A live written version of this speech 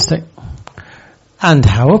Fantastic. And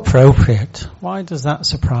how appropriate. Why does that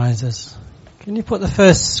surprise us? Can you put the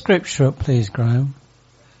first scripture up, please, Graham?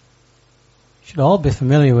 Should all be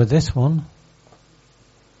familiar with this one.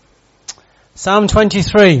 Psalm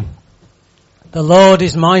 23. The Lord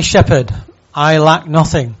is my shepherd. I lack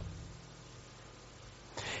nothing.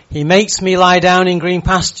 He makes me lie down in green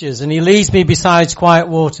pastures, and he leads me beside quiet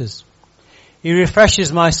waters. He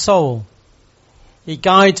refreshes my soul. He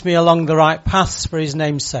guides me along the right paths for his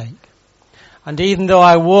name's sake. And even though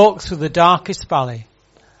I walk through the darkest valley,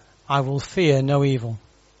 I will fear no evil.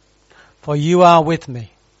 For you are with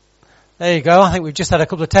me. There you go. I think we've just had a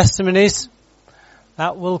couple of testimonies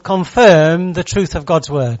that will confirm the truth of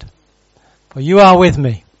God's word. For you are with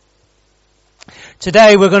me.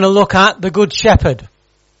 Today we're going to look at the Good Shepherd.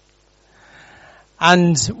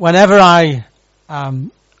 And whenever I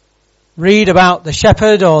read about the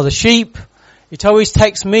shepherd or the sheep, it always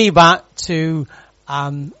takes me back to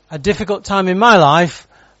a difficult time in my life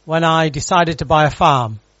when I decided to buy a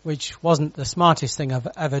farm, which wasn't the smartest thing I've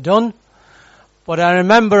ever done. But I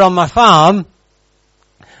remember on my farm,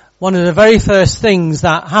 one of the very first things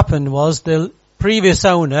that happened was the previous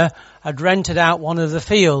owner had rented out one of the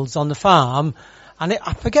fields on the farm, and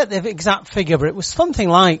I forget the exact figure, but it was something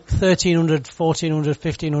like £1,300, £1,400,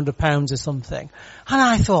 £1,500 or something. And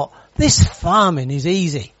I thought, this farming is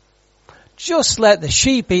easy. Just let the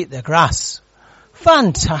sheep eat the grass.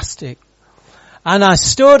 Fantastic. And I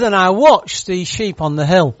stood and I watched these sheep on the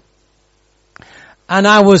hill. And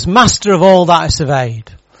I was master of all that I surveyed.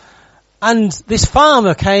 And this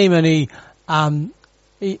farmer came and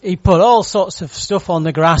he put all sorts of stuff on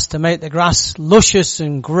the grass to make the grass luscious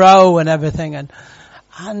and grow and everything.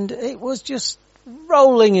 And it was just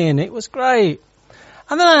rolling in. It was great.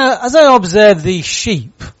 And then as I observed these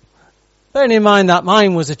sheep, bearing in mind that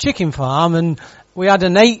mine was a chicken farm and we had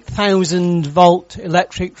an 8,000 volt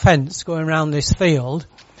electric fence going around this field.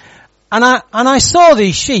 And I saw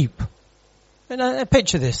these sheep. And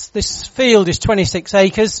picture this. This field is 26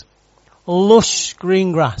 acres, lush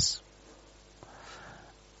green grass.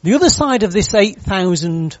 The other side of this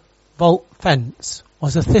 8,000 volt fence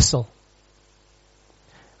was a thistle.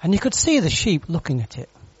 And you could see the sheep looking at it.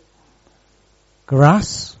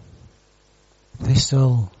 Grass,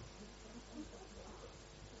 thistle.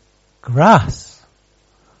 Grass,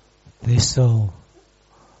 thistle.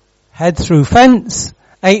 Head through fence,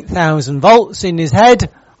 8,000 volts in his head.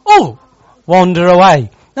 Oh, wander away.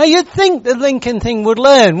 Now you'd think the Lincoln thing would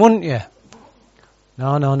learn, wouldn't you?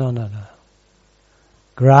 No.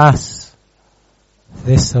 Grass,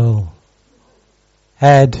 thistle,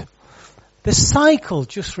 head. The cycle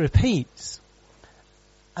just repeats.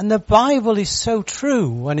 And the Bible is so true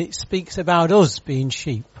when it speaks about us being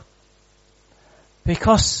sheep.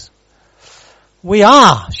 Because we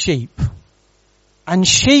are sheep. And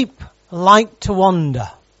sheep like to wander.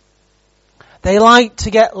 They like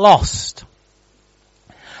to get lost.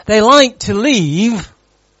 They like to leave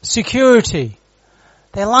security.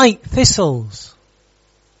 They like thistles.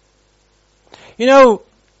 You know,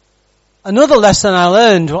 another lesson I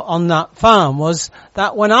learned on that farm was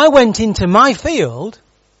that when I went into my field,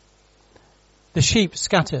 the sheep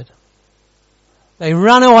scattered. They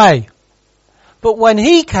ran away. But when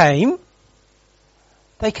he came,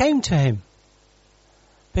 they came to him.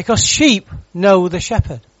 Because sheep know the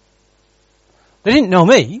shepherd. They didn't know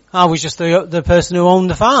me. I was just the person who owned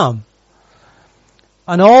the farm.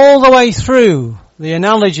 And all the way through, the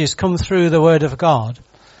analogies come through the Word of God,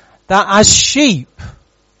 that as sheep,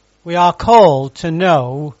 we are called to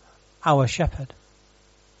know our shepherd.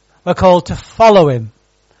 We're called to follow him.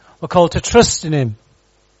 We're called to trust in him.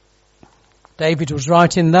 David was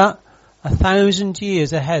writing that 1,000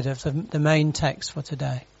 years ahead of the main text for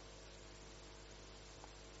today.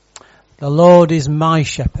 The Lord is my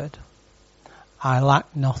shepherd. I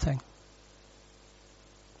lack nothing.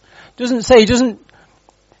 Doesn't say,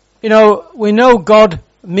 we know God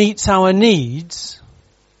meets our needs.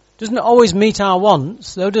 Doesn't always meet our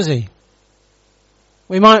wants, though, does he?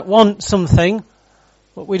 We might want something,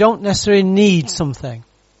 but we don't necessarily need something.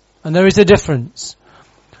 And there is a difference.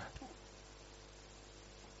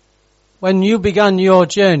 When you began your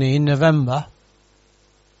journey in November,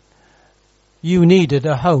 you needed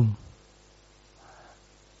a home.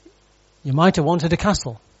 You might have wanted a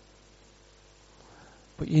castle,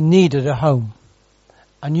 but you needed a home.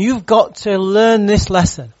 And you've got to learn this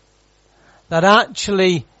lesson, that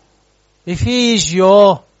actually, if he is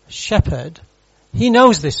your shepherd, he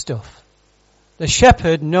knows this stuff. The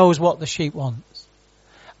shepherd knows what the sheep wants.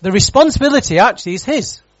 The responsibility actually is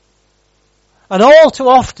his. And all too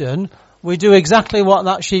often, we do exactly what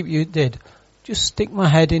that sheep did. just stick my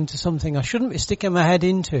head into something I shouldn't be sticking my head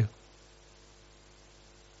into.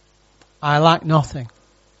 I lack nothing.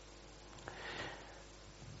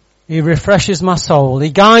 He refreshes my soul.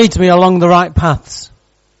 He guides me along the right paths.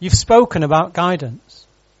 You've spoken about guidance,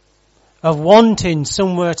 of wanting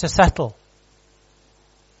somewhere to settle.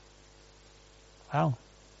 Well,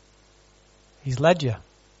 He's led you,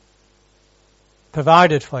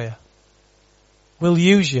 provided for you, will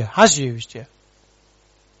use you, has used you.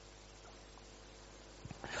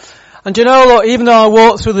 And you know, look, even though I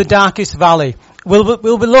walk through the darkest valley, we'll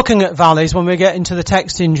be looking at valleys when we get into the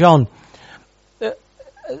text in John.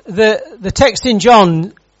 The text in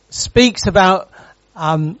John speaks about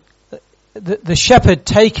the shepherd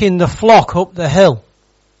taking the flock up the hill.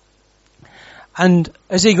 And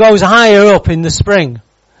as he goes higher up in the spring,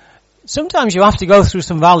 sometimes you have to go through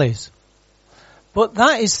some valleys. But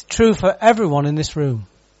that is true for everyone in this room.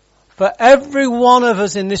 For every one of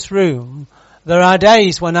us in this room, there are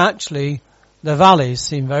days when actually the valleys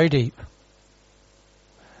seem very deep.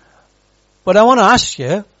 But I want to ask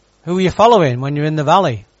you, who are you following when you're in the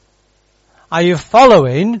valley? Are you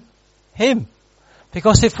following Him?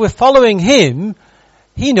 Because if we're following Him,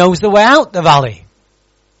 He knows the way out the valley.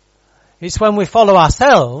 It's when we follow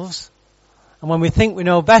ourselves and when we think we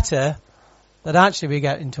know better that actually we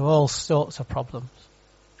get into all sorts of problems.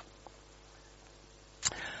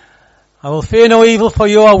 I will fear no evil, for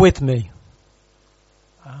you are with me.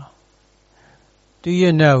 Wow. Do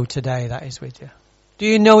you know today that is with you? Do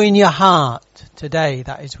you know in your heart today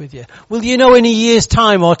that is with you? Will you know in a year's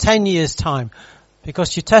time or 10 years' time?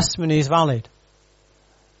 Because your testimony is valid.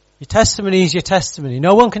 Your testimony is your testimony.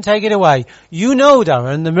 No one can take it away. You know,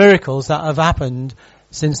 Darren, the miracles that have happened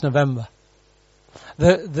since November.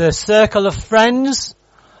 The circle of friends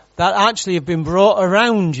that actually have been brought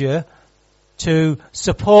around you to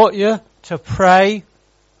support you, to pray,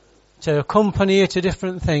 to accompany you to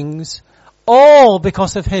different things, all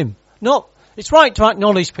because of Him. Not, it's right to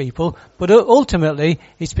acknowledge people, but ultimately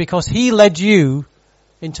it's because He led you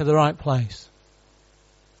into the right place.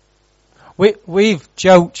 We've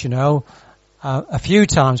joked, a few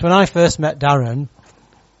times. When I first met Darren,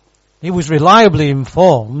 he was reliably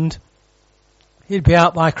informed he'd be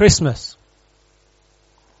out by Christmas.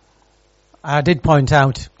 I did point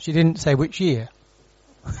out, she didn't say which year.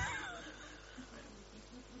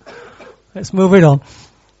 Let's move it on.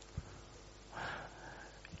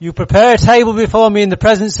 You prepare a table before me in the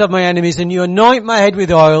presence of my enemies, and you anoint my head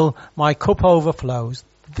with oil, my cup overflows.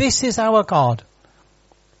 This is our God.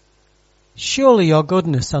 Surely your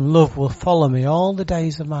goodness and love will follow me all the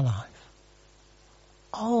days of my life.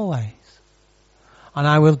 Always. And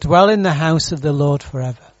I will dwell in the house of the Lord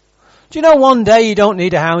forever. Do you know one day you don't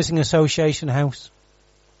need a housing association house?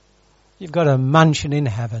 You've got a mansion in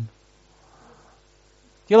heaven.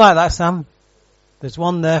 Do you like that, Sam? There's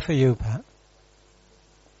one there for you, Pat.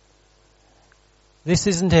 This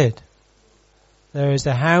isn't it. There is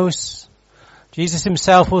a house. Jesus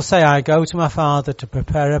Himself will say, I go to my Father to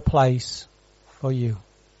prepare a place for you.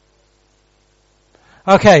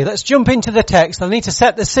 Okay, let's jump into the text. I need to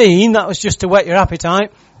set the scene. That was just to whet your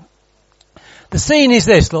appetite. The scene is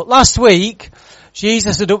this. Look, last week,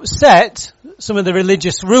 Jesus had upset some of the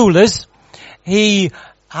religious rulers. He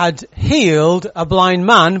had healed a blind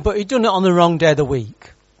man, but he'd done it on the wrong day of the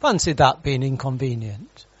week. Fancied that being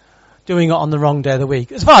inconvenient. Doing it on the wrong day of the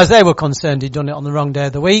week. As far as they were concerned, he'd done it on the wrong day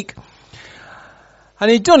of the week. And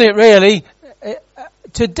he'd done it really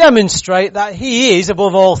to demonstrate that He is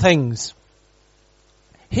above all things.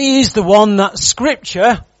 He is the one that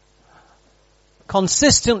Scripture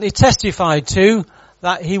consistently testified to,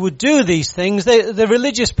 that He would do these things. The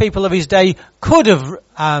religious people of His day could have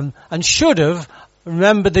and should have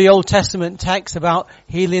remembered the Old Testament text about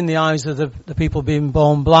healing the eyes of the people being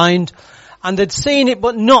born blind. And they'd seen it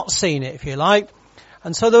but not seen it, if you like.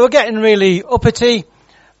 And so they were getting really uppity.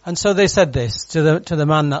 And so they said this to the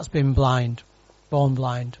man that's been blind, born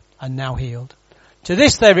blind, and now healed. To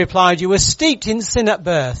this they replied, you were steeped in sin at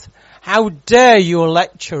birth. How dare you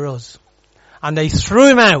lecture us? And they threw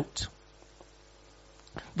him out.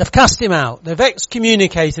 They've cast him out. They've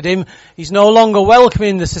excommunicated him. He's no longer welcome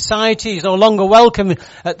in the society. He's no longer welcome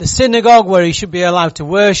at the synagogue where he should be allowed to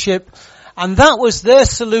worship. And that was their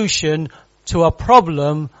solution to a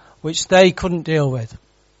problem which they couldn't deal with.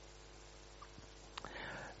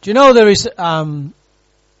 Do you know there is,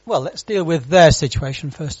 let's deal with their situation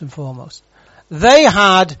first and foremost. They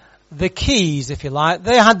had the keys, if you like.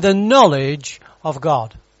 They had the knowledge of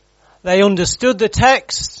God. They understood the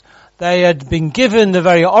text. They had been given the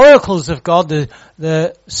very oracles of God,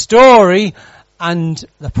 the story and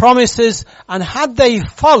the promises. And had they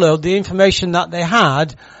followed the information that they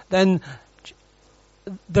had, then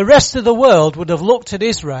the rest of the world would have looked at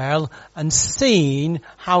Israel and seen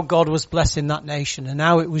how God was blessing that nation and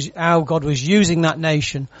how God was using that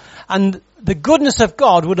nation. And the goodness of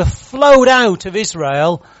God would have flowed out of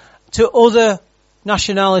Israel to other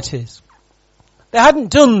nationalities. They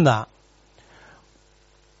hadn't done that.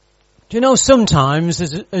 Do you know, sometimes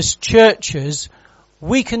as churches,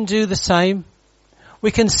 we can do the same.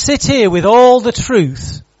 We can sit here with all the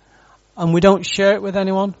truth and we don't share it with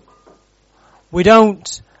anyone. We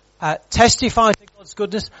don't testify to God's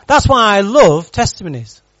goodness. That's why I love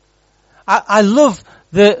testimonies. I love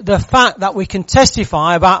the fact that we can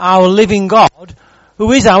testify about our living God,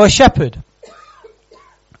 who is our shepherd.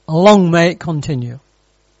 Long may it continue.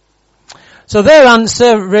 So their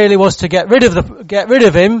answer really was to get rid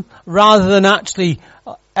of him, rather than actually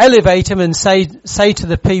elevate him and say to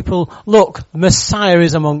the people, look, Messiah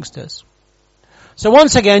is amongst us. So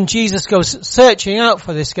once again, Jesus goes searching out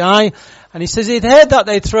for this guy, and he says he'd heard that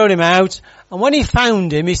they'd thrown him out, and when he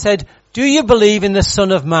found him, he said, do you believe in the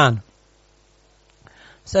Son of Man? I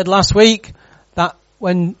said last week that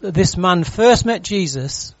when this man first met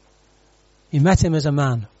Jesus, he met him as a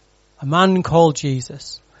man called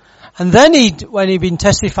Jesus. And then when he'd been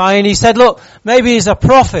testifying, he said, look, maybe he's a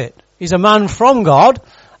prophet. He's a man from God.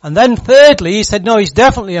 And then thirdly, he said, no, he's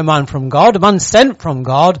definitely a man from God, a man sent from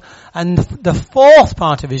God. And the fourth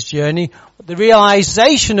part of his journey, the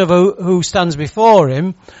realization of who stands before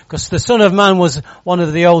him, because the Son of Man was one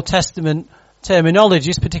of the Old Testament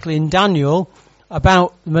terminologies, particularly in Daniel,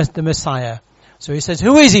 about the Messiah. So he says,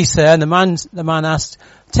 who is he, sir? And the man asked,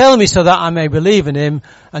 tell me so that I may believe in him.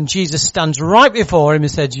 And Jesus stands right before him and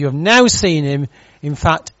said, you have now seen him. In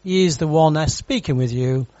fact, he is the one that's speaking with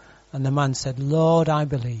you. And the man said, Lord, I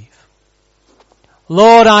believe.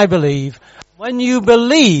 Lord, I believe. When you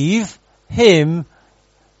believe him,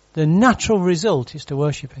 the natural result is to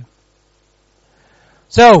worship him.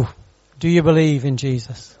 So, do you believe in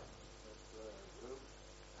Jesus?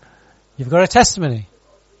 You've got a testimony.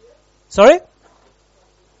 Sorry?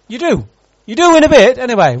 You do. You do in a bit.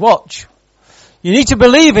 Anyway, watch. You need to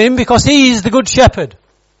believe him because he is the good shepherd.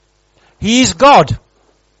 He is God.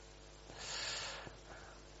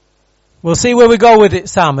 We'll see where we go with it,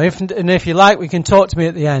 Sam. If you like, we can talk to me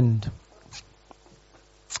at the end.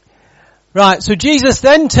 Right, so Jesus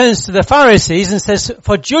then turns to the Pharisees and says,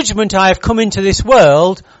 for judgment I have come into this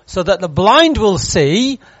world so that the blind will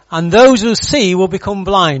see and those who see will become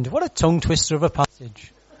blind. What a tongue twister of a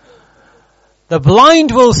passage. The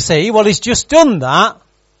blind will see, well, he's just done that,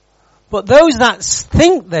 but those that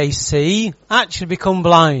think they see actually become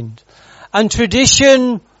blind. And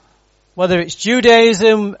tradition, whether it's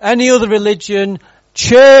Judaism, any other religion,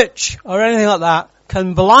 church, or anything like that,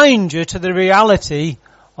 can blind you to the reality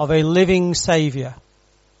of a living Saviour.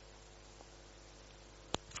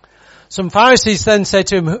 Some Pharisees then said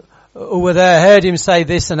to him, who were there, heard him say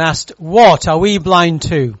this and asked, what, are we blind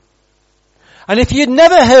too? And if you'd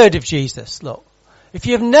never heard of Jesus, look, if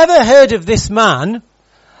you've never heard of this man,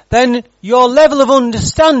 then your level of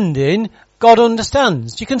understanding, God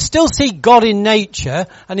understands. You can still see God in nature,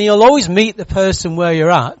 and he'll always meet the person where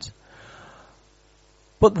you're at.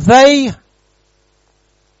 But they're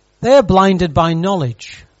blinded by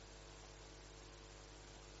knowledge.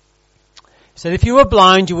 He said, if you were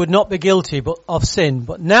blind, you would not be guilty of sin.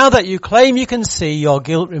 But now that you claim you can see, your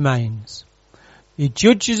guilt remains. He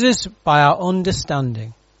judges us by our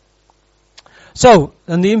understanding. So,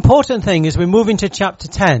 and the important thing as we move into chapter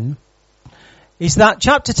 10, is that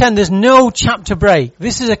chapter 10, there's no chapter break.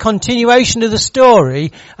 This is a continuation of the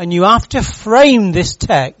story, and you have to frame this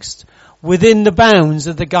text within the bounds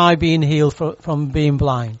of the guy being healed from being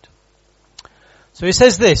blind. So he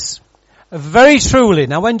says this, very truly.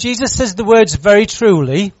 Now when Jesus says the words very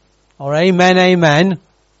truly, or amen, amen,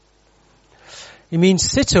 he means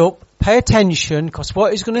sit up, pay attention, because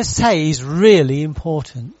what he's going to say is really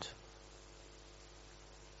important.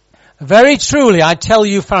 Very truly, I tell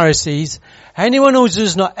you, Pharisees, anyone who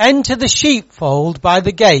does not enter the sheepfold by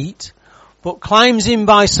the gate, but climbs in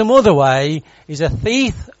by some other way, is a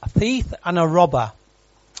thief and a robber.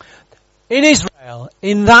 In Israel,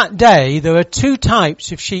 in that day, there were two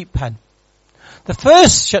types of sheep pen. The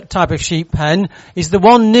first type of sheep pen is the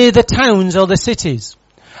one near the towns or the cities.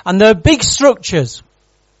 And they're big structures.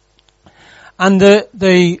 And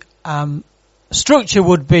the structure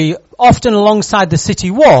would be often alongside the city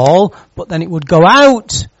wall, but then it would go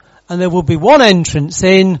out and there would be one entrance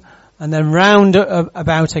in and then round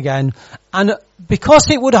about again. And because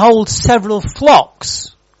it would hold several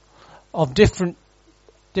flocks of different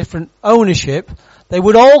ownership, they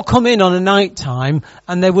would all come in on a night time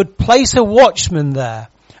and they would place a watchman there.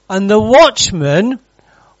 And the watchman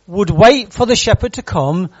would wait for the shepherd to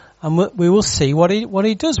come, and we will see what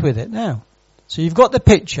he does with it now. So you've got the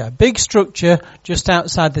picture, big structure just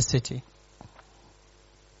outside the city.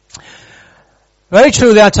 Very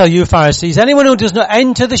truly I tell you, Pharisees, anyone who does not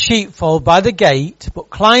enter the sheepfold by the gate, but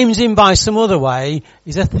climbs in by some other way,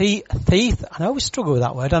 is a thief, I always struggle with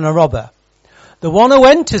that word, and a robber. The one who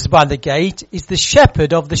enters by the gate is the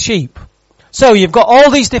shepherd of the sheep. So you've got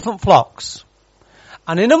all these different flocks.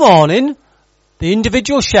 And in the morning, the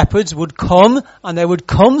individual shepherds would come, and they would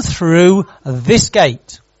come through this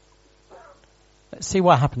gate. Let's see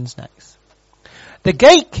what happens next. The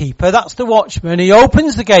gatekeeper, that's the watchman, he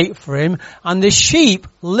opens the gate for him, and the sheep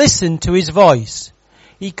listen to his voice.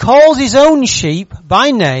 He calls his own sheep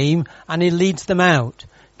by name, and he leads them out.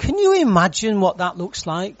 Can you imagine what that looks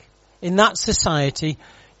like? In that society,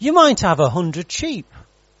 you might have 100 sheep.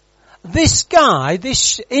 This guy,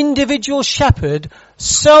 this individual shepherd,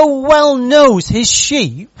 so well knows his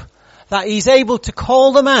sheep that he's able to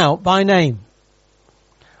call them out by name.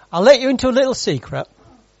 I'll let you into a little secret.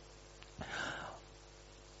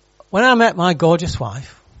 When I met my gorgeous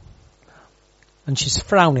wife, and she's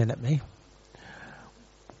frowning at me,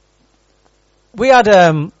 we had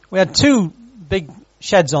 2 big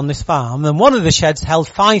sheds on this farm, and one of the sheds held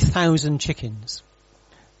 5,000 chickens.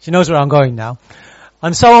 She knows where I'm going now.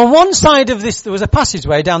 And so on one side of this, there was a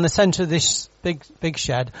passageway down the centre of this big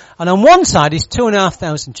shed, and on one side is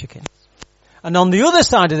 2,500 chickens. And on the other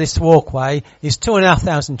side of this walkway is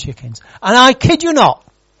 2,500 chickens. And I kid you not,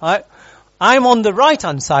 right? I'm on the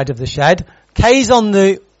right-hand side of the shed. Kay's on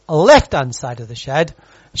the left-hand side of the shed.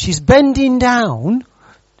 She's bending down.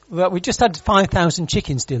 We just had 5,000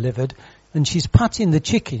 chickens delivered, and she's patting the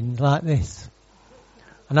chickens like this.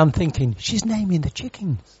 And I'm thinking, she's naming the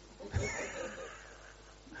chickens.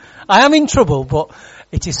 I am in trouble, but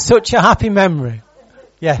it is such a happy memory.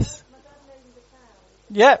 Yes.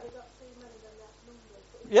 Yeah.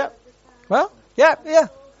 Yeah. Well, yeah.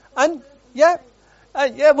 And, yeah.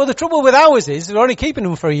 Well, the trouble with ours is they're only keeping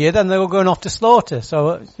them for a year, then they were going off to slaughter.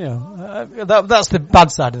 So, that's the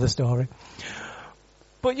bad side of the story.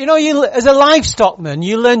 But you as a livestockman,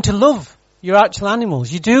 you learn to love your actual animals.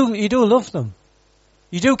 You do love them.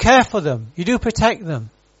 You do care for them. You do protect them.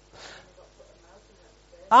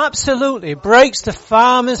 Absolutely. It breaks the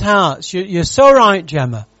farmers' hearts. You're so right,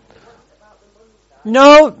 Gemma.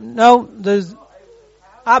 No, there's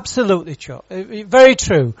absolutely true. Very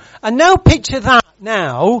true. And now picture that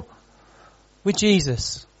now with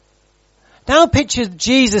Jesus. Now picture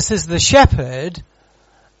Jesus as the shepherd,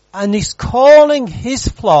 and he's calling his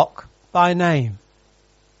flock by name.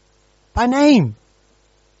 By name.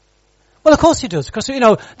 Well, of course he does, because,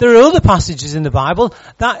 there are other passages in the Bible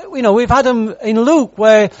that, we've had them in Luke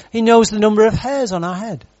where he knows the number of hairs on our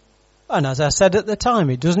head. And as I said at the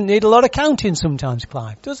time, it doesn't need a lot of counting sometimes,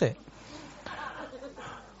 Clive, does it?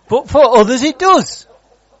 But for others it does.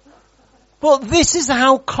 But this is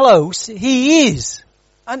how close he is.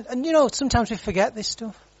 And sometimes we forget this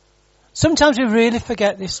stuff. Sometimes we really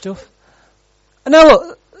forget this stuff. And now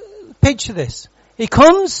look, picture this. He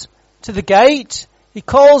comes to the gate, he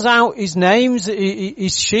calls out his names,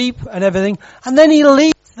 his sheep and everything, and then he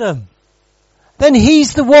leads them. Then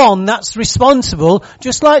he's the one that's responsible,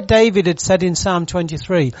 just like David had said in Psalm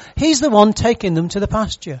 23. He's the one taking them to the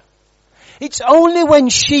pasture. It's only when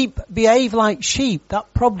sheep behave like sheep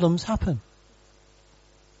that problems happen.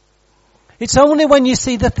 It's only when you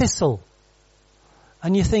see the thistle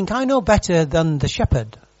and you think, I know better than the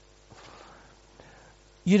shepherd.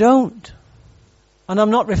 You don't. And I'm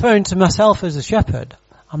not referring to myself as a shepherd.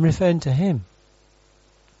 I'm referring to him.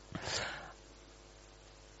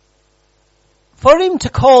 For him to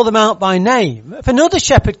call them out by name, if another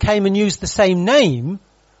shepherd came and used the same name,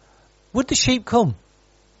 would the sheep come?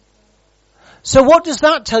 So what does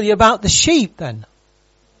that tell you about the sheep then?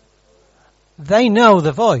 They know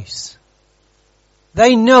the voice.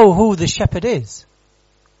 They know who the shepherd is.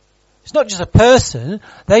 It's not just a person.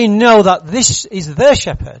 They know that this is their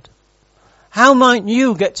shepherd. How might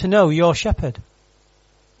you get to know your shepherd?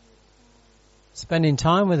 Spending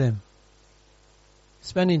time with him.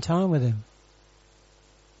 Spending time with him.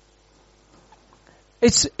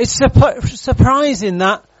 It's surprising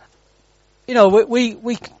that,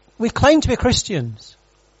 we claim to be Christians.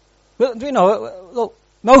 Look,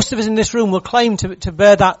 most of us in this room will claim to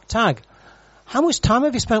bear that tag. How much time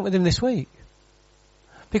have you spent with him this week?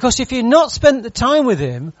 Because if you've not spent the time with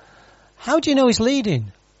him, how do you know he's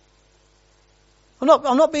leading? I'm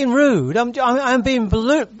not being rude. I'm being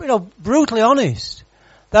brutally honest.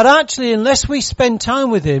 That actually, unless we spend time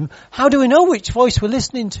with him, how do we know which voice we're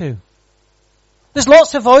listening to? There's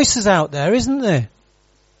lots of voices out there, isn't there?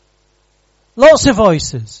 Lots of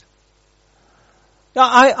voices.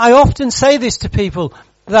 I often say this to people,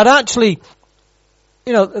 that actually,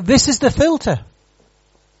 this is the filter.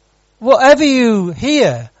 Whatever you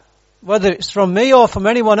hear, whether it's from me or from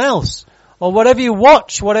anyone else, or whatever you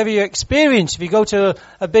watch, whatever you experience, if you go to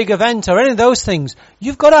a big event or any of those things,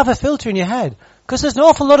 you've got to have a filter in your head. Because there's an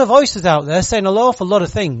awful lot of voices out there saying an awful lot of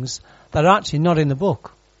things that are actually not in the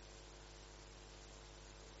book.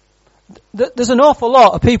 There's an awful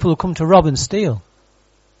lot of people who come to rob and steal.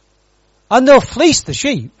 And they'll fleece the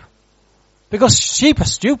sheep. Because sheep are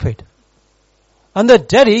stupid. And they're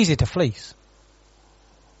dead easy to fleece.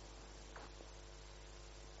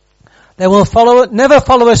 They will never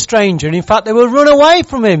follow a stranger. And in fact, they will run away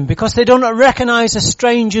from him because they don't recognize a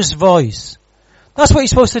stranger's voice. That's what you're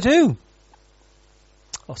supposed to do.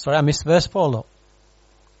 Oh, sorry, I missed verse 4, look.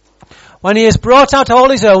 When he has brought out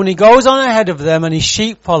all his own, he goes on ahead of them, and his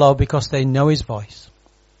sheep follow because they know his voice.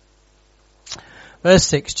 Verse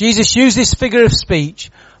 6, Jesus used this figure of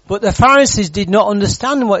speech, but the Pharisees did not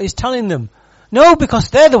understand what he's telling them. No, because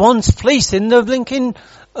they're the ones fleecing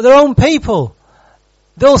their own people.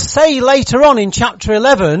 They'll say later on in chapter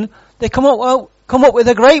 11, they come up with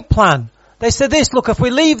a great plan. They said this, look, if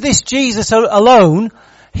we leave this Jesus alone,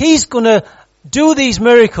 he's going to do these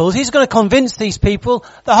miracles, he's going to convince these people,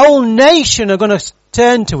 the whole nation are going to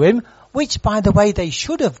turn to him, which by the way they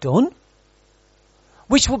should have done,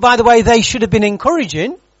 which by the way they should have been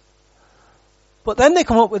encouraging. But then they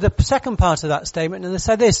come up with the second part of that statement and they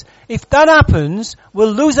say this, if that happens,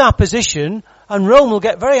 we'll lose our position and Rome will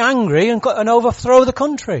get very angry and overthrow the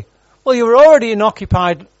country. Well, you were already in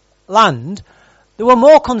occupied land. They were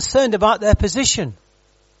more concerned about their position.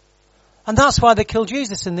 And that's why they killed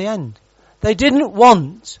Jesus in the end. They didn't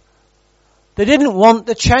want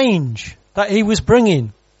the change that he was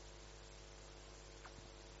bringing.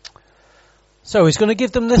 So he's going to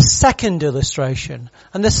give them the second illustration.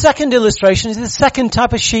 And the second illustration is the second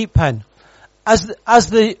type of sheep pen. As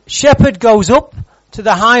the shepherd goes up to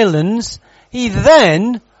the highlands, he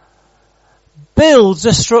then builds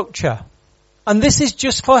a structure. And this is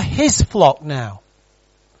just for his flock now.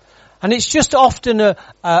 And it's just often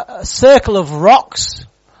a circle of rocks.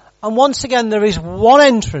 And once again there is one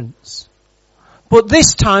entrance. But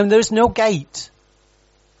this time there is no gate.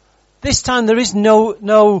 This time there is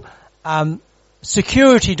no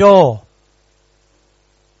security door.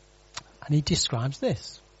 And he describes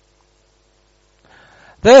this.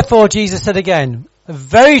 Therefore Jesus said again,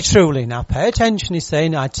 very truly, now pay attention, he's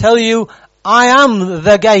saying, I tell you, I am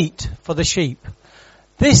the gate for the sheep.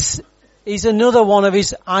 This is another one of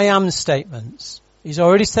his I am statements. He's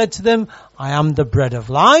already said to them, I am the bread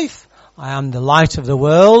of life, I am the light of the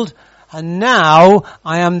world, and now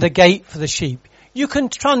I am the gate for the sheep. You can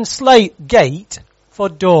translate gate for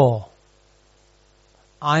door.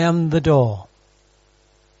 I am the door.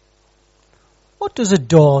 What does a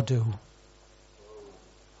door do?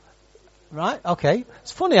 Right? Okay.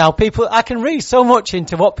 It's funny how I can read so much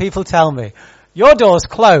into what people tell me. Your door's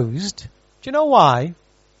closed. Do you know why?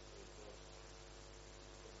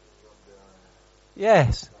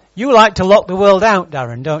 Yes. You like to lock the world out,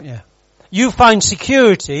 Darren, don't you? You find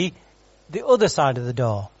security the other side of the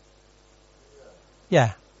door.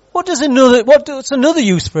 Yeah. What's another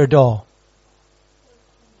use for a door?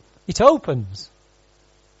 It opens.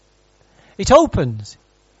 It opens.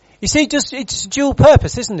 You see, it's dual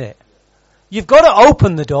purpose, isn't it? You've got to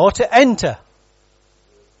open the door to enter.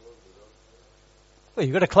 Well,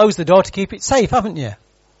 you've got to close the door to keep it safe, haven't you?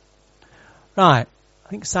 Right. I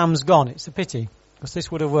think Sam's gone. It's a pity, because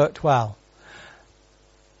this would have worked well.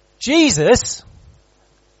 Jesus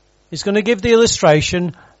is going to give the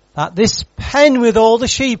illustration that this pen with all the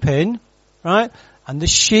sheep in, right, and the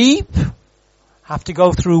sheep have to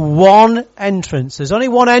go through one entrance. There's only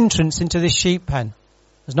one entrance into this sheep pen.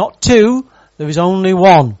 There's not two, there is only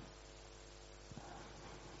one.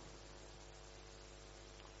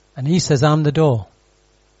 And he says, I'm the door.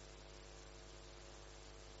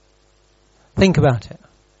 Think about it.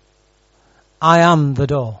 I am the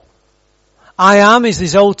door. I am is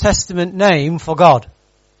his Old Testament name for God.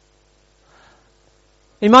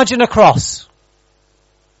 Imagine a cross.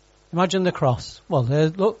 Imagine the cross. Well,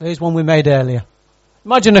 there's one we made earlier.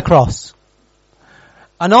 Imagine a cross.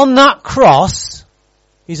 And on that cross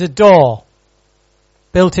is a door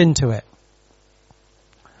built into it.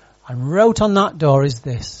 And wrote on that door is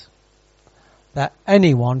this, that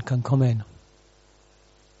anyone can come in.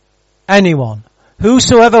 Anyone.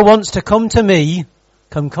 Whosoever wants to come to me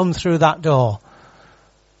can come through that door.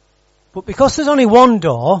 But because there's only one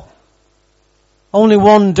door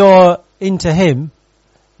into him,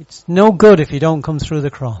 it's no good if you don't come through the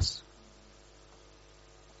cross.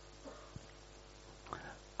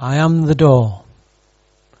 I am the door.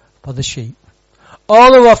 for the sheep.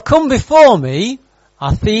 All who have come before me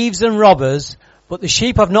are thieves and robbers, but the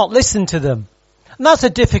sheep have not listened to them. And that's a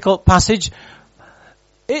difficult passage.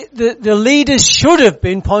 The leaders should have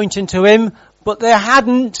been pointing to him, but they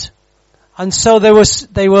hadn't. And so they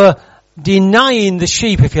were denying the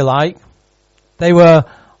sheep, if you like. They were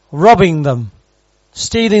robbing them,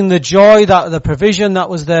 stealing the joy, the provision that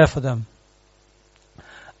was there for them.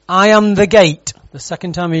 I am the gate, the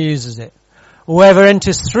second time he uses it. Whoever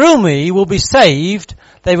enters through me will be saved.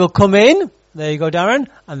 They will come in, there you go Darren,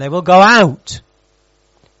 and they will go out.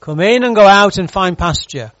 Come in and go out and find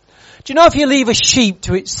pasture. Do you know if you leave a sheep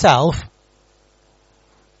to itself,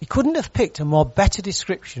 he couldn't have picked a more better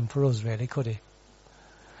description for us really, could he?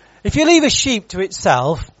 If you leave a sheep to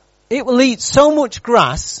itself, it will eat so much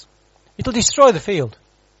grass, it'll destroy the field.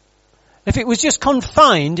 If it was just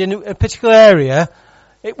confined in a particular area,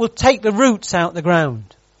 it will take the roots out the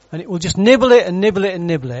ground. And it will just nibble it and nibble it and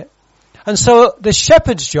nibble it. And so the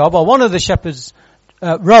shepherd's job, or one of the shepherd's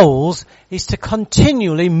roles, is to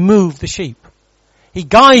continually move the sheep. He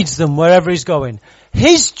guides them wherever he's going.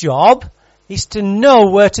 His job is to know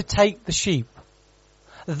where to take the sheep.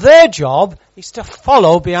 Their job is to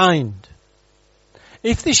follow behind.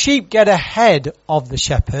 If the sheep get ahead of the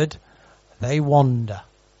shepherd, they wander.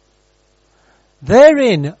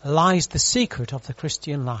 Therein lies the secret of the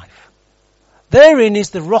Christian life. Therein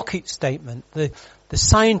is the rocket statement, the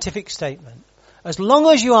scientific statement. As long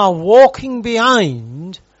as you are walking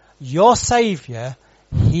behind your Saviour,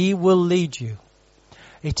 He will lead you.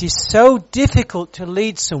 It is so difficult to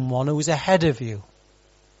lead someone who is ahead of you.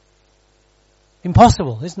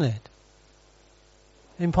 Impossible, isn't it?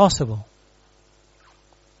 Impossible.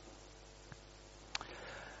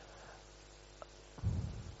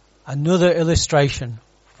 Another illustration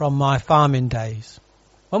from my farming days.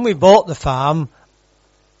 When we bought the farm,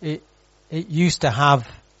 it used to have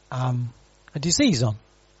a disease on.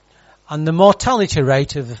 And the mortality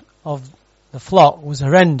rate of the flock was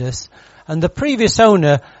horrendous. And the previous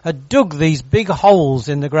owner had dug these big holes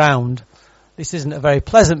in the ground. This isn't a very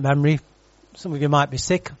pleasant memory. Some of you might be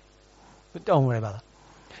sick, but don't worry about that.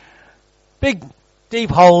 Big, deep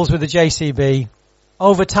holes with a JCB.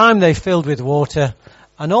 Over time they filled with water,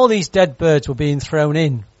 and all these dead birds were being thrown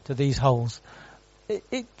in to these holes.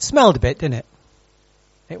 It smelled a bit, didn't it?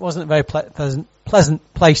 It wasn't a very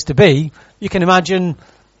pleasant place to be. You can imagine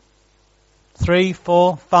 3,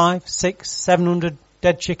 4, 5, 6, 700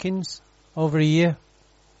 dead chickens over a year.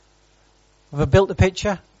 Have I built the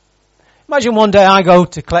picture? Imagine one day I go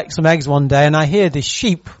to collect some eggs one day and I hear this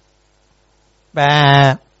sheep.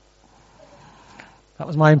 Bah. That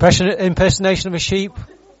was my impersonation of a sheep.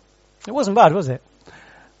 It wasn't bad, was it?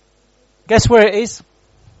 Guess where it is?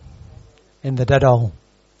 In the dead hole.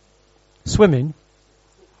 Swimming.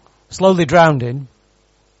 Slowly drowning.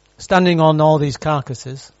 Standing on all these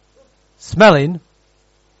carcasses. Smelling.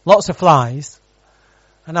 Lots of flies.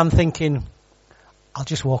 And I'm thinking, I'll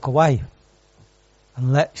just walk away.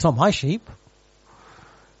 And it's not my sheep.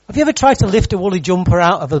 Have you ever tried to lift a woolly jumper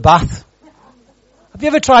out of a bath? Have you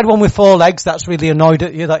ever tried one with 4 legs that's really annoyed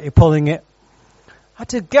at you that you're pulling it? I had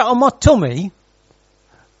to get on my tummy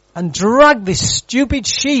and drag this stupid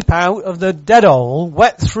sheep out of the dead hole,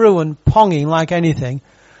 wet through and ponging like anything.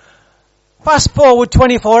 Fast forward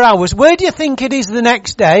 24 hours. Where do you think it is the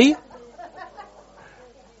next day?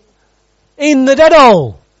 In the dead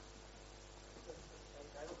hole.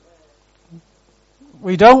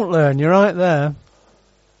 We don't learn. You're right there.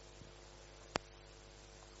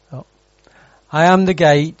 Oh. I am the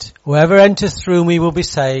gate. Whoever enters through me will be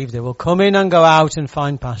saved. They will come in and go out and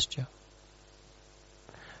find pasture.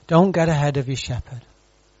 Don't get ahead of your shepherd.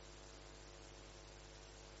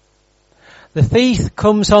 The thief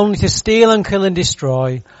comes only to steal and kill and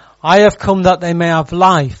destroy. I have come that they may have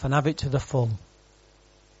life and have it to the full.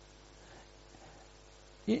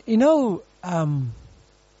 You know,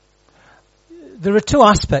 there are 2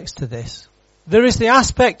 aspects to this. There is the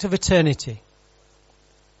aspect of eternity,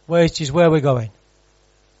 which is where we're going.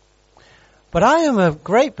 But I am a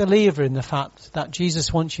great believer in the fact that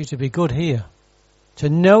Jesus wants you to be good here, to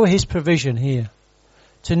know His provision here,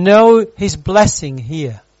 to know His blessing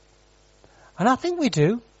here. And I think we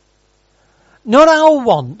do. Not our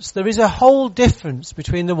wants. There is a whole difference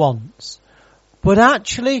between the wants. But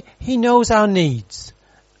actually, He knows our needs.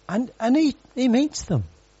 And He meets them.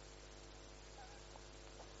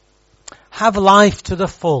 Have life to the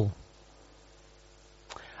full.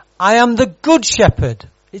 I am the good shepherd.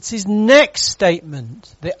 It's His next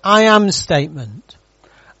statement, the I am statement.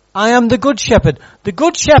 I am the good shepherd. The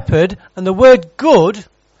good shepherd, and the word good,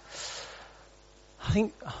 I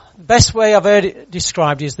think the best way I've heard it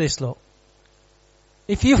described is this, look.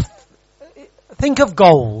 if you think of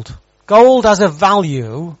gold, gold has a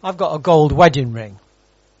value. I've got a gold wedding ring.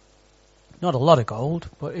 Not a lot of gold,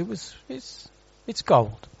 but it's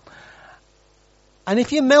gold. And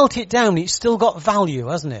if you melt it down, it's still got value,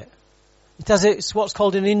 hasn't it? It's what's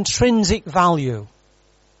called an intrinsic value.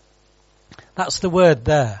 That's the word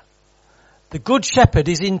there. The good shepherd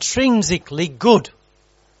is intrinsically good.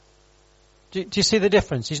 Do you see the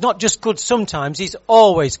difference? He's not just good sometimes, he's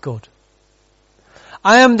always good.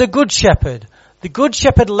 I am the good shepherd. The good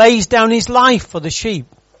shepherd lays down his life for the sheep.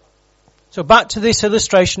 So back to this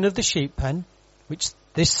illustration of the sheep pen, which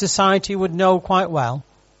this society would know quite well.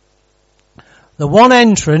 The one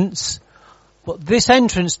entrance, but this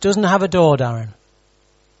entrance doesn't have a door, Darren.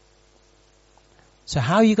 So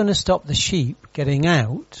how are you going to stop the sheep getting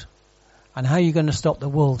out? And how are you going to stop the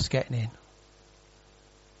wolves getting in?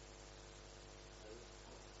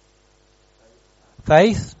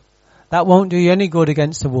 Faith? That won't do you any good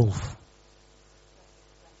against the wolf.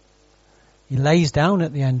 He lays down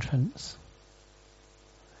at the entrance.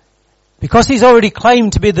 Because he's already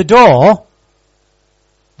claimed to be the door,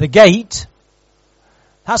 the gate,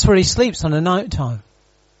 that's where he sleeps on a night time.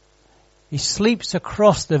 He sleeps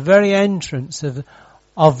across the very entrance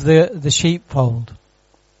of the sheepfold.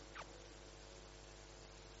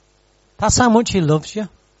 That's how much he loves you.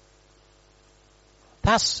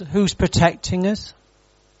 That's who's protecting us.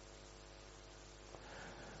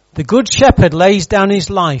 The good shepherd lays down his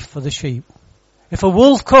life for the sheep. If a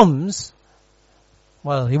wolf comes,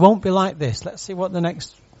 well, he won't be like this. Let's see what the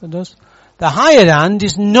next one does. The hired hand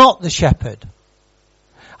is not the shepherd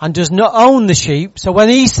and does not own the sheep. So when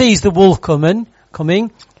he sees the wolf coming,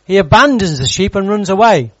 he abandons the sheep and runs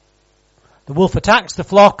away. The wolf attacks the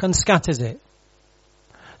flock and scatters it.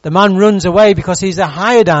 The man runs away because he's a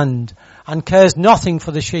hired hand and cares nothing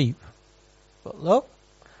for the sheep. But look,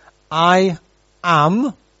 I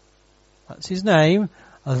am, that's his name,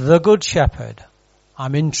 the good shepherd.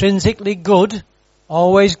 I'm intrinsically good,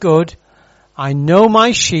 always good. I know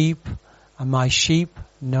my sheep and my sheep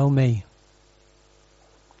know me.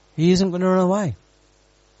 He isn't going to run away.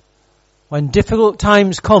 When difficult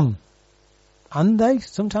times come, and they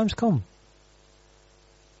sometimes come.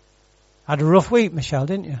 Had a rough week, Michelle,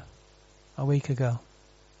 didn't you? A week ago.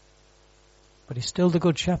 But he's still the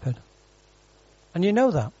good shepherd. And you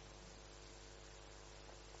know that.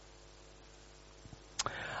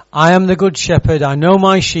 I am the good shepherd. I know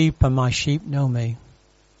my sheep and my sheep know me.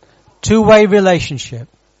 Two-way relationship.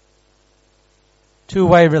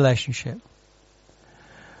 Two-way relationship.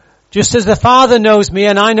 Just as the Father knows me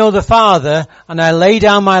and I know the Father, and I lay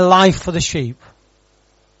down my life for the sheep.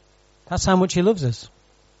 That's how much he loves us.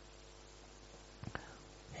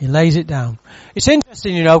 He lays it down. It's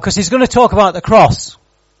interesting, you know, because he's going to talk about the cross.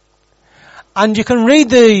 And you can read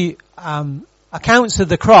the accounts of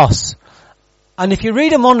the cross, and if you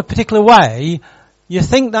read them on a particular way, you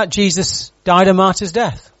think that Jesus died a martyr's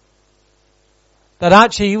death. That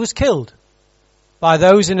actually he was killed by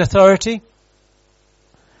those in authority.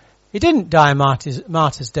 He didn't die a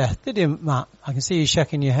martyr's death, did he, Matt? I can see you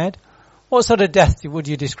shaking your head. What sort of death would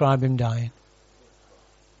you describe him dying?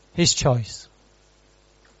 His choice.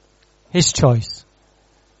 His choice.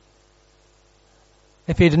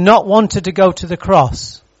 If he'd not wanted to go to the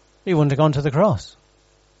cross, he wouldn't have gone to the cross.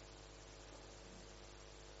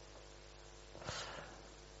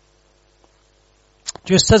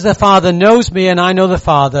 Just as the Father knows me and I know the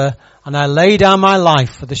Father, and I lay down my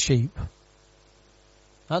life for the sheep.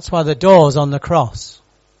 That's why the door's on the cross.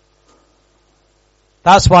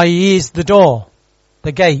 That's why he is the door,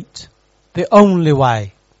 the gate, the only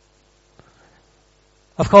way.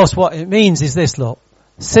 Of course, what it means is this, look.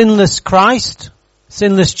 Sinless Christ,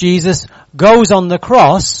 sinless Jesus, goes on the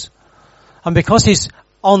cross, and because he's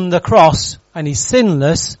on the cross and he's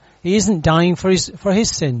sinless, he isn't dying for his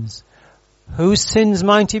sins. Whose sins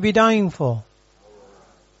might he be dying for?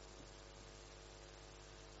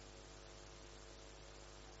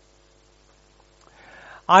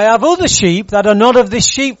 I have other sheep that are not of this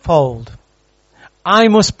sheepfold. I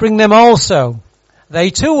must bring them also. They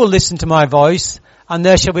too will listen to my voice, and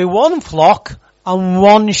there shall be one flock and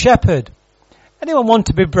one shepherd. Anyone want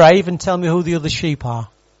to be brave and tell me who the other sheep are?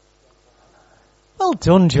 Well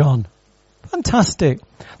done, John. Fantastic.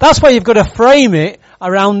 That's why you've got to frame it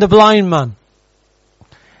around the blind man.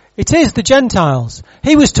 It is the Gentiles.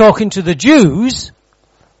 He was talking to the Jews,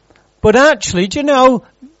 but actually, do you know,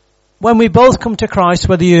 when we both come to Christ,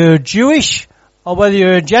 whether you're Jewish or whether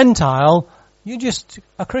you're a Gentile, you're just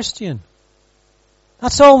a Christian.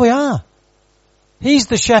 That's all we are. He's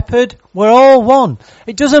the shepherd. We're all one.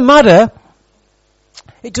 It doesn't matter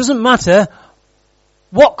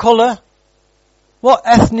what colour, what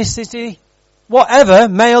ethnicity, whatever,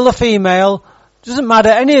 male or female, doesn't matter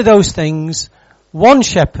any of those things, one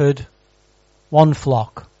shepherd, one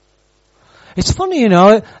flock. It's funny,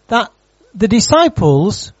 that the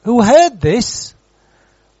disciples who heard this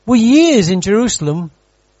were years in Jerusalem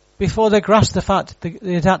before they grasped the fact that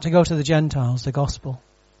they'd had to go to the Gentiles, the gospel.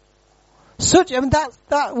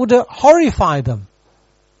 That would horrify them.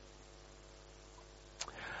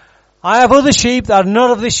 I have other sheep that are not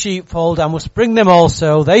of this sheepfold. I must bring them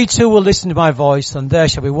also. They too will listen to my voice, and there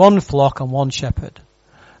shall be one flock and one shepherd.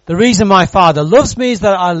 The reason my Father loves me is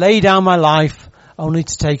that I lay down my life only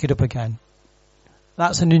to take it up again.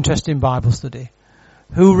 That's an interesting Bible study.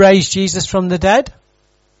 Who raised Jesus from the dead? Do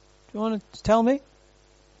you want to tell me?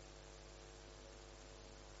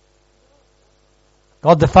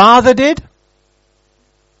 God the Father did.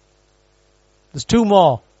 There's two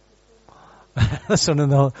more. The Son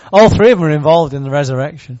and the all three of them are involved in the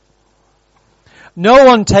resurrection. No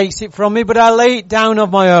one takes it from me, but I lay it down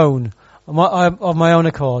of my own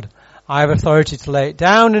accord. I have authority to lay it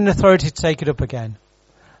down and authority to take it up again.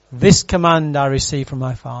 This command I receive from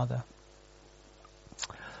my Father.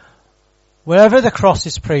 Wherever the cross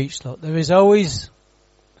is preached, look, there is always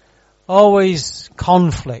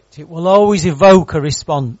conflict. It will always evoke a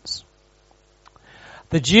response.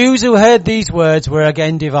 The Jews who heard these words were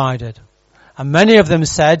again divided. And many of them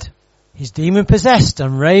said, he's demon possessed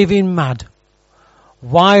and raving mad.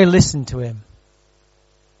 Why listen to him?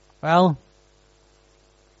 Well,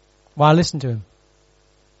 why listen to him?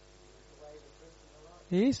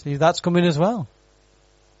 That's coming as well.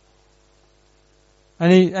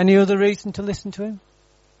 Any other reason to listen to him?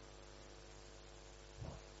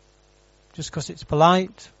 Just because it's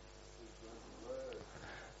polite?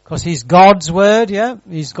 Because he's God's word, yeah?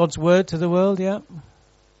 He's God's word to the world, yeah?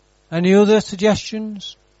 Any other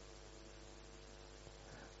suggestions?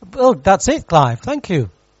 Oh, that's it, Clive. Thank you.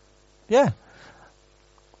 Yeah.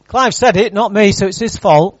 Clive said it, not me, so it's his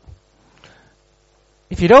fault.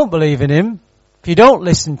 If you don't believe in him, if you don't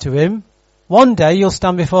listen to him, one day you'll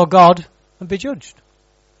stand before God and be judged.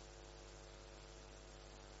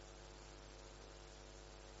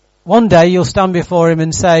 One day you'll stand before him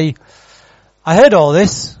and say, I heard all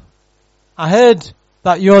this. I heard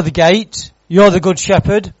that you're the gate, you're the good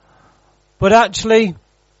shepherd, but actually,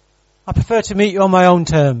 I prefer to meet you on my own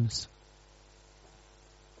terms.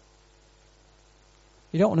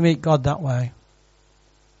 You don't want to meet God that way.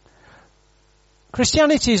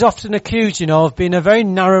 Christianity is often accused, of being a very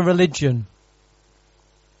narrow religion.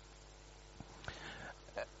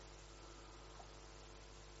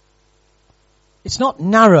 It's not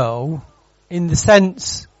narrow in the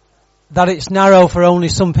sense that it's narrow for only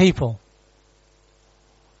some people.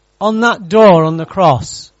 On that door on the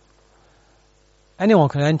cross, anyone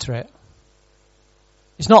can enter it.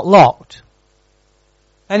 It's not locked.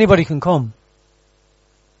 Anybody can come.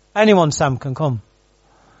 Anyone, Sam, can come.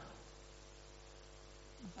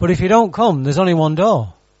 But if you don't come, there's only one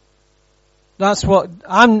door. That's what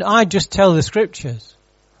I just tell the scriptures.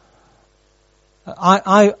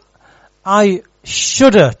 I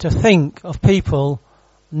shudder to think of people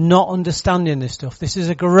not understanding this stuff. This is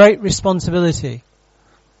a great responsibility.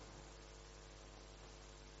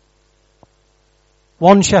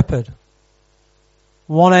 One shepherd,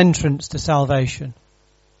 one entrance to salvation,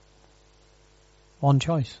 one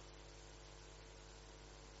choice.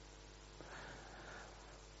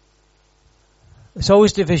 It's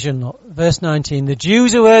always division. Look. Verse 19, the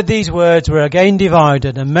Jews who heard these words were again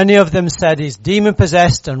divided, and many of them said, he's demon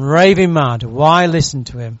possessed and raving mad. Why listen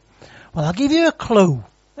to him? Well, I'll give you a clue.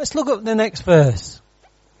 Let's look at the next verse.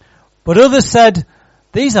 But others said,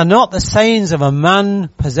 these are not the sayings of a man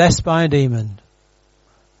possessed by a demon.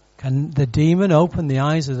 Can the demon open the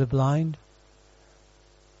eyes of the blind?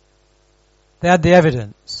 They had the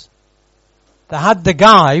evidence. They had the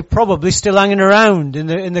guy probably still hanging around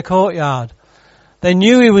in the courtyard. They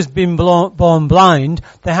knew he was being born blind.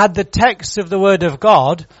 They had the text of the Word of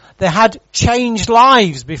God. They had changed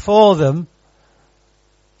lives before them.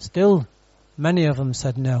 Still, many of them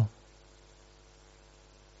said no.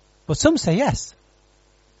 But some say yes.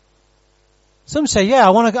 Some say, yeah,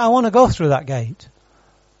 I want to go through that gate.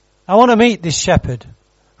 I want to meet this shepherd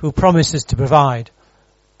who promises to provide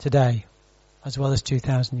today as well as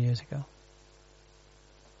 2,000 years ago.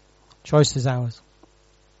 Choice is ours.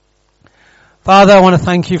 Father, I want to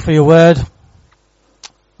thank you for your word.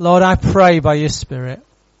 Lord, I pray by your Spirit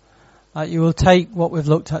that you will take what we've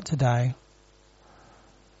looked at today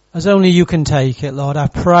as only you can take it, Lord. I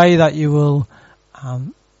pray that you will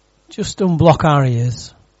just unblock our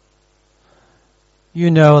ears.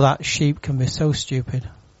 You know that sheep can be so stupid.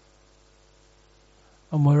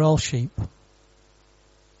 And we're all sheep.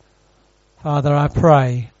 Father, I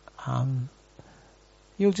pray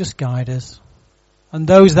you'll just guide us. And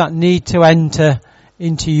those that need to enter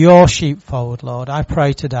into your sheepfold, Lord, I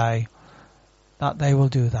pray today that they will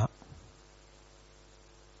do that.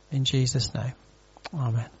 In Jesus' name.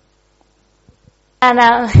 Amen. And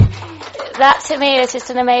that to me is just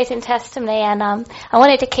an amazing testimony. And I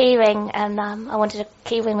wanted a keyring, and I wanted a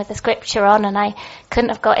keyring with the scripture on, and I couldn't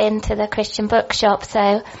have got into the Christian bookshop. So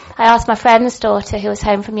I asked my friend's daughter, who was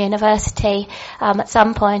home from university, at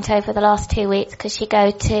some point over the last 2 weeks, could she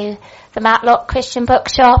go to the Matlock Christian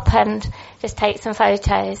bookshop and just take some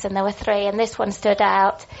photos. And there were 3, and this one stood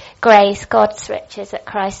out: Grace, God's Riches at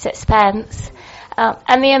Christ's Expense.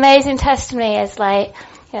 And the amazing testimony is like,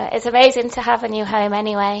 it's amazing to have a new home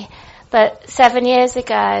anyway. But 7 years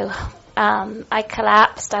ago, I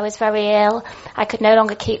collapsed. I was very ill. I could no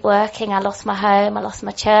longer keep working. I lost my home. I lost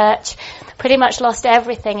my church. Pretty much lost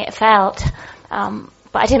everything, it felt. But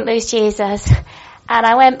I didn't lose Jesus. And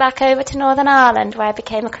I went back over to Northern Ireland, where I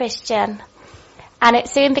became a Christian. And it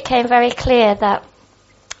soon became very clear that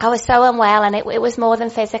I was so unwell, and it was more than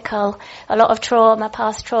physical. A lot of trauma,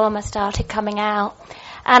 past trauma, started coming out.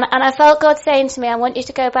 And I felt God saying to me, I want you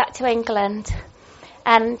to go back to England.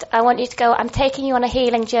 And I want you to go, I'm taking you on a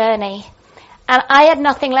healing journey. And I had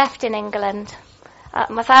nothing left in England.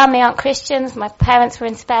 My family aren't Christians. My parents were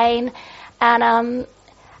in Spain. And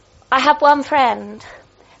I had one friend.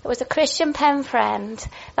 There was a Christian pen friend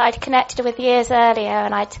that I'd connected with years earlier,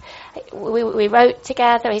 and we wrote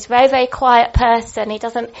together. He's a very, very quiet person. He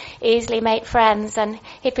doesn't easily make friends, and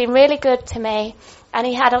he'd been really good to me. And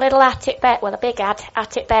he had a little attic bed, well, a big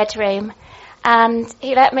attic bedroom, and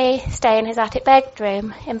he let me stay in his attic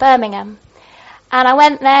bedroom in Birmingham. And I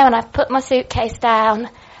went there, and I put my suitcase down,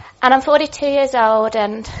 and I'm 42 years old,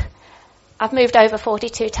 and I've moved over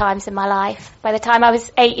 42 times in my life. By the time I was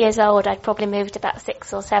 8 years old, I'd probably moved about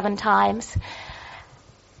 6 or 7 times.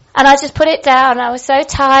 And I just put it down. I was so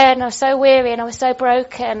tired, and I was so weary, and I was so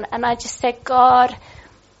broken. And I just said, God,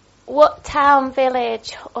 what town,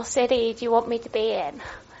 village, or city do you want me to be in?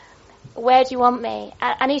 Where do you want me?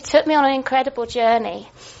 And he took me on an incredible journey.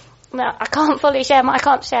 Now, I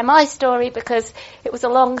can't share my story because it was a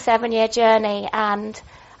long 7-year journey, and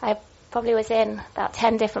I probably was in about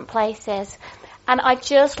 10 different places, and I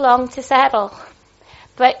just longed to settle.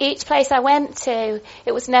 But each place I went to,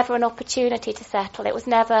 it was never an opportunity to settle. There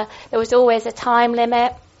was always a time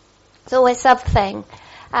limit. There was always something.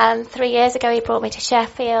 And 3 years ago he brought me to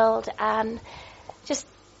Sheffield, and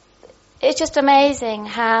it's just amazing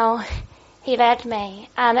how he led me.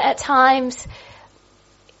 And at times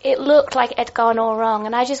it looked like it had gone all wrong.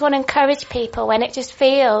 And I just want to encourage people, when it just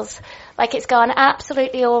feels like it's gone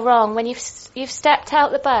absolutely all wrong, when you've stepped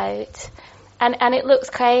out the boat and it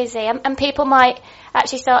looks crazy, and people might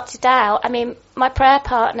actually start to doubt. I mean, my prayer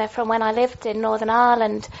partner from when I lived in Northern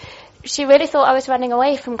Ireland, she really thought I was running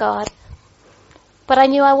away from God. But I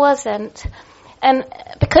knew I wasn't. And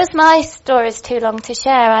because my story is too long to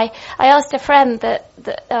share, I asked a friend that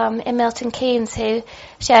in Milton Keynes, who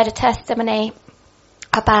shared a testimony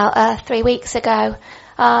about 3 weeks ago,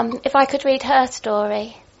 if I could read her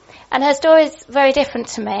story. And her story is very different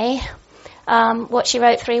to me, what she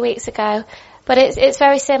wrote 3 weeks ago. But it's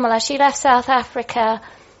very similar. She left South Africa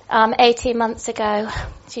 18 months ago.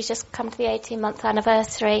 She's just come to the 18-month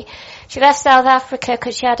anniversary. She left South Africa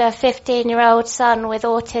because she had a 15-year-old son with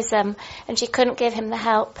autism, and she couldn't give him the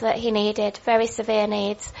help that he needed, very severe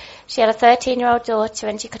needs. She had a 13-year-old daughter,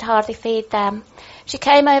 and she could hardly feed them. She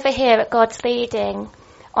came over here at God's leading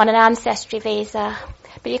on an ancestry visa,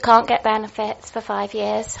 but you can't get benefits for 5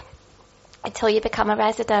 years until you become a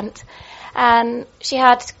resident. And she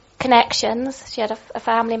had connections. She had a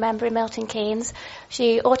family member in Milton Keynes.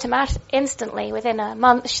 She instantly, within a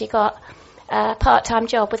month, she got a part-time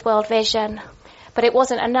job with World Vision. But it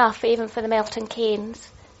wasn't enough even for the Milton Keynes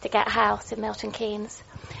to get a house in Milton Keynes.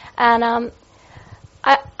 And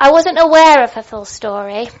I wasn't aware of her full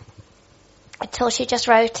story until she just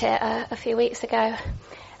wrote it a few weeks ago.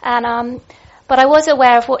 And but I was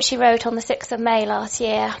aware of what she wrote on the 6th of May last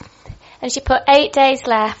year. And she put 8 days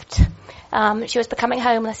left. She was becoming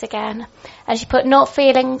homeless again. And she put, not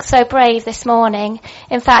feeling so brave this morning.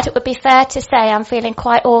 In fact, it would be fair to say I'm feeling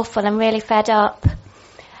quite awful and really fed up.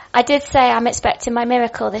 I did say I'm expecting my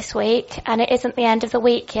miracle this week, and it isn't the end of the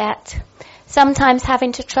week yet. Sometimes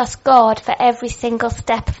having to trust God for every single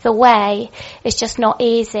step of the way is just not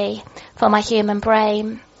easy for my human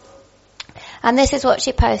brain. And this is what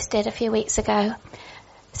she posted a few weeks ago.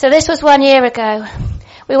 So this was 1 year ago.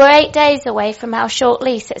 We were 8 days away from our short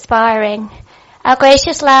lease expiring. Our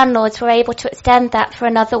gracious landlords were able to extend that for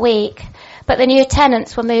another week, but the new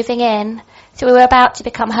tenants were moving in, so we were about to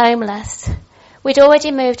become homeless. We'd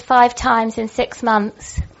already moved 5 times in 6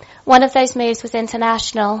 months. One of those moves was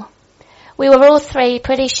international. We were all 3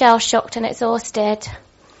 pretty shell-shocked and exhausted.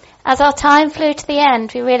 As our time flew to the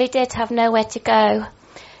end, we really did have nowhere to go.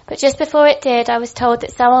 But just before it did, I was told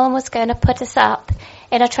that someone was going to put us up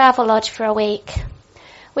in a travel lodge for a week.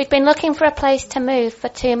 We'd been looking for a place to move for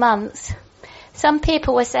 2 months. Some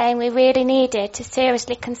people were saying we really needed to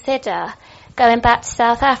seriously consider going back to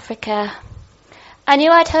South Africa. I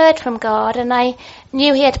knew I'd heard from God, and I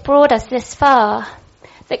knew he had brought us this far,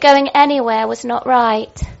 that going anywhere was not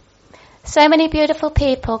right. So many beautiful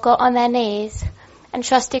people got on their knees and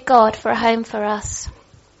trusted God for a home for us.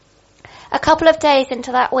 A couple of days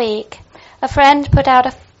into that week, a friend put out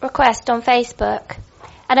a request on Facebook,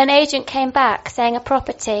 and an agent came back saying a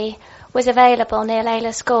property was available near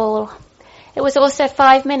Layla School. It was also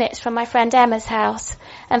 5 minutes from my friend Emma's house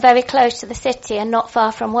and very close to the city and not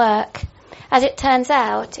far from work. As it turns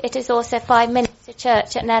out, it is also 5 minutes to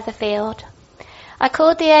church at Netherfield. I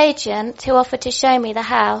called the agent, who offered to show me the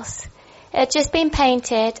house. It had just been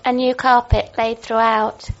painted and new carpet laid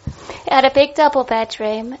throughout. It had a big double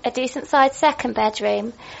bedroom, a decent-sized second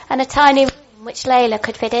bedroom, and a tiny room which Layla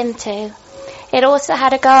could fit into. It also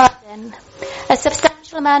had a garden. A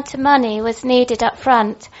substantial amount of money was needed up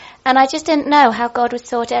front, and I just didn't know how God would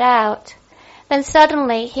sort it out. Then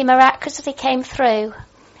suddenly he miraculously came through.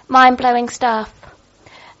 Mind-blowing stuff.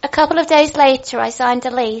 A couple of days later I signed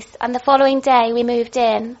a lease, and the following day we moved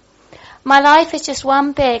in. My life is just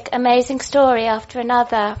one big, amazing story after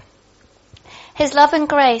another. His love and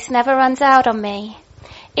grace never runs out on me.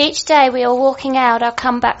 Each day we are walking out our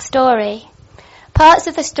comeback story. Parts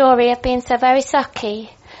of the story have been so very sucky,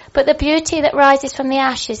 but the beauty that rises from the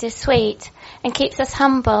ashes is sweet and keeps us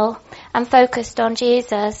humble and focused on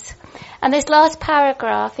Jesus. And this last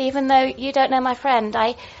paragraph, even though you don't know my friend,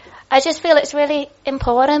 I just feel it's really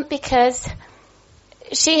important because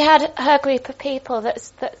she had her group of people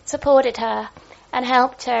that supported her and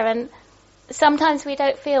helped her, and sometimes we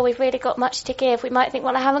don't feel we've really got much to give. We might think,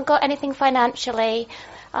 well, I haven't got anything financially.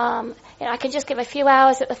 I can just give a few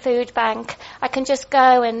hours at the food bank. I can just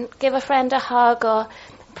go and give a friend a hug or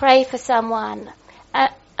pray for someone.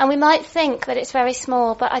 And we might think that it's very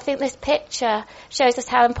small, but I think this picture shows us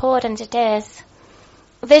how important it is.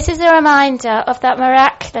 This is a reminder of that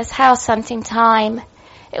miraculous house hunting time.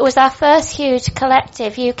 It was our first huge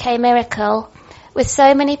collective UK miracle, with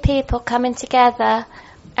so many people coming together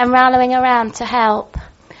and rallying around to help.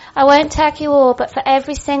 I won't tag you all, but for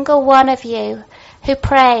every single one of you who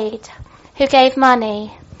prayed, who gave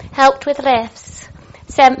money, helped with lifts,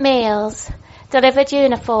 sent meals, delivered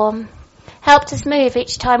uniform, helped us move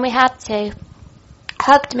each time we had to,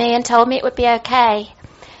 hugged me and told me it would be okay,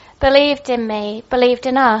 believed in me, believed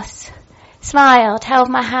in us, smiled, held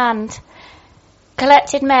my hand,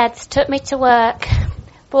 collected meds, took me to work,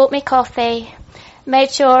 bought me coffee,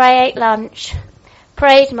 made sure I ate lunch,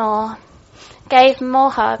 prayed more, gave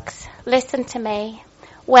more hugs, listened to me,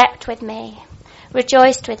 wept with me,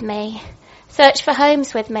 rejoiced with me, searched for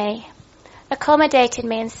homes with me, accommodated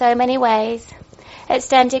me in so many ways,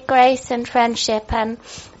 extended grace and friendship and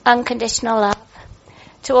unconditional love.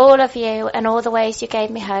 To all of you and all the ways you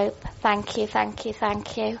gave me hope, thank you, thank you,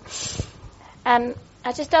 thank you. And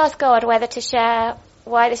I just asked God whether to share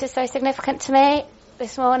why this is so significant to me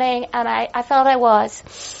this morning, and I felt I was.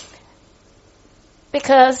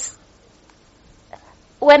 Because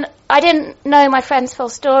when I didn't know my friend's full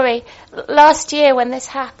story, last year when this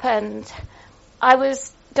happened, I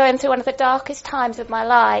was going through one of the darkest times of my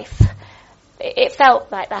life. It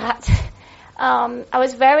felt like that. I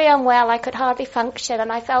was very unwell. I could hardly function,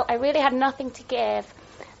 and I felt I really had nothing to give.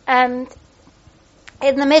 And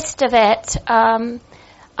in the midst of it, I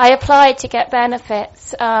applied to get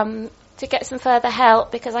benefits, to get some further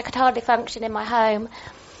help because I could hardly function in my home.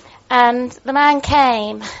 And the man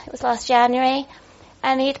came, it was last January,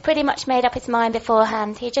 and he'd pretty much made up his mind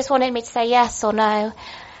beforehand. He just wanted me to say yes or no.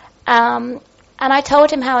 And I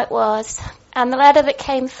told him how it was. And the letter that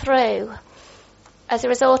came through as a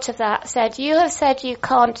result of that said, you have said you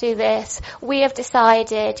can't do this. We have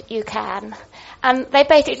decided you can. And they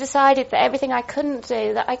basically decided that everything I couldn't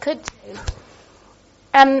do, that I could do.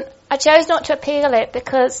 And I chose not to appeal it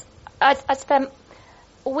because I spent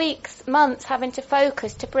weeks, months having to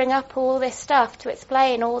focus to bring up all this stuff, to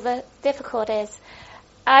explain all the difficulties.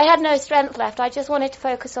 I had no strength left. I just wanted to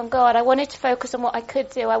focus on God. I wanted to focus on what I could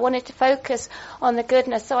do. I wanted to focus on the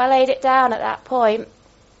goodness. So I laid it down at that point.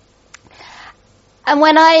 And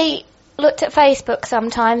when I looked at Facebook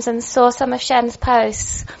sometimes and saw some of Shen's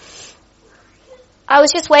posts, I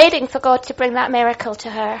was just waiting for God to bring that miracle to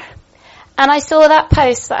her. And I saw that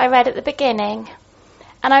post that I read at the beginning,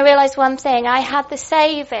 and I realised one thing. I had the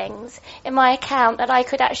savings in my account that I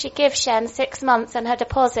could actually give Shen 6 months and her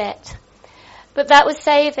deposit. But that was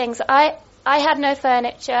savings. I had no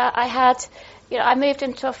furniture. I moved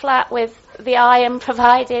into a flat with the iron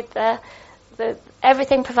provided, the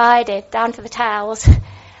everything provided, down to the towels.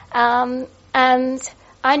 And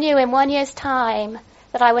I knew in 1 year's time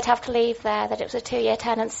that I would have to leave there, that it was a 2-year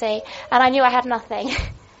tenancy. And I knew I had nothing.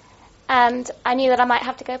 And I knew that I might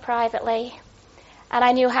have to go privately. And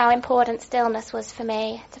I knew how important stillness was for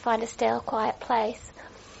me, to find a still, quiet place.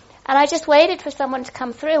 And I just waited for someone to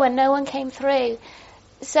come through, and no one came through.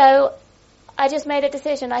 So I just made a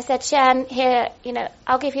decision. I said, Shen, here,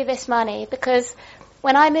 I'll give you this money, because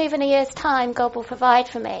when I move in a year's time, God will provide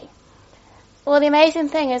for me. Well, the amazing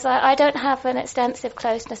thing is I don't have an extensive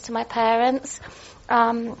closeness to my parents.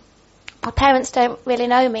 My parents don't really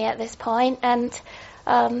know me at this point, and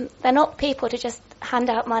they're not people to just hand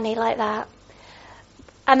out money like that.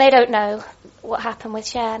 And they don't know what happened with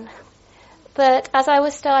Shen. But as I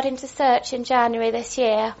was starting to search in January this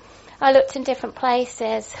year, I looked in different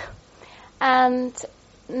places, and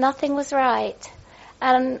nothing was right.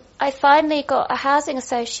 And I finally got a housing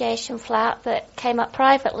association flat that came up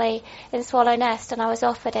privately in Swallow Nest, and I was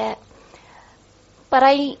offered it. But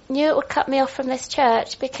I knew it would cut me off from this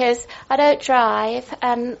church because I don't drive,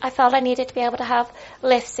 and I felt I needed to be able to have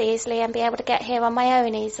lifts easily and be able to get here on my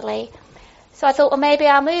own easily. So I thought, well, maybe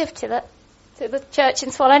I'll move to the church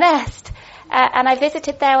in Swallow Nest. And I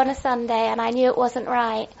visited there on a Sunday, and I knew it wasn't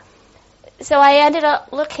right. So I ended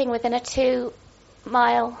up looking within a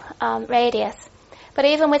 2-mile radius. But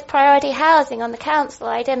even with priority housing on the council,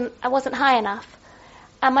 I wasn't high enough.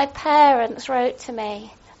 And my parents wrote to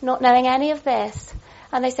me, not knowing any of this,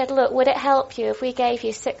 and they said, look, would it help you if we gave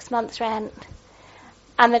you 6 months' rent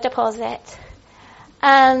and the deposit?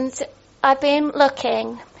 And I've been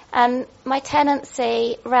looking, and my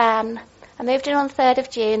tenancy ran. I moved in on the 3rd of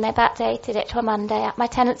June. They backdated it to a Monday. My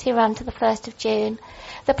tenancy ran to the 1st of June.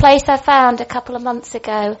 The place I found a couple of months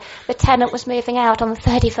ago, the tenant was moving out on the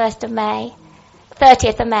 30th of May,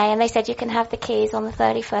 and they said you can have the keys on the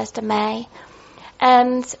 31st of May.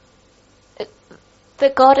 And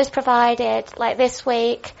that God has provided, like this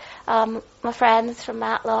week, my friends from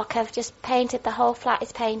Matlock have just painted, the whole flat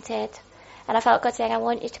is painted. And I felt God saying, I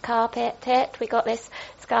want you to carpet it. We got this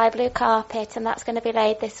sky blue carpet, and that's going to be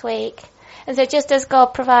laid this week. And so just as God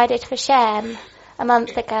provided for Shen a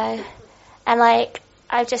month ago, and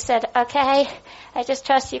I've just said, okay, I just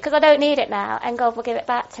trust you because I don't need it now, and God will give it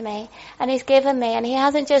back to me. And He's given me, and He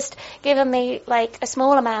hasn't just given me like a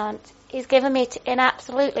small amount. He's given me in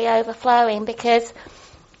absolutely overflowing, because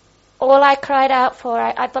all I cried out for,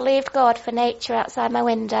 I believed God for nature outside my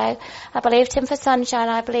window. I believed Him for sunshine.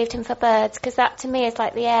 I believed Him for birds, because that to me is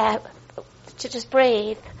like the air to just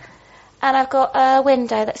breathe. And I've got a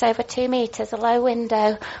window that's over 2 meters, a low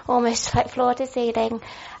window, almost like floor to ceiling,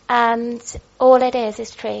 and all it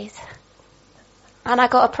is trees. And I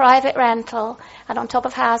got a private rental, and on top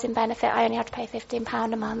of housing benefit, I only have to pay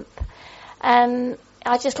 £15 a month. And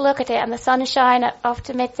I just look at it, and the sunshine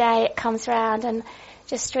after midday, it comes round and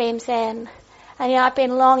just streams in. And I've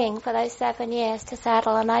been longing for those 7 years to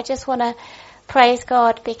settle, and I just want to praise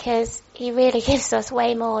God, because He really gives us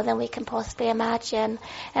way more than we can possibly imagine.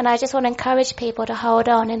 And I just want to encourage people to hold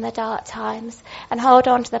on in the dark times and hold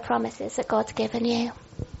on to the promises that God's given you.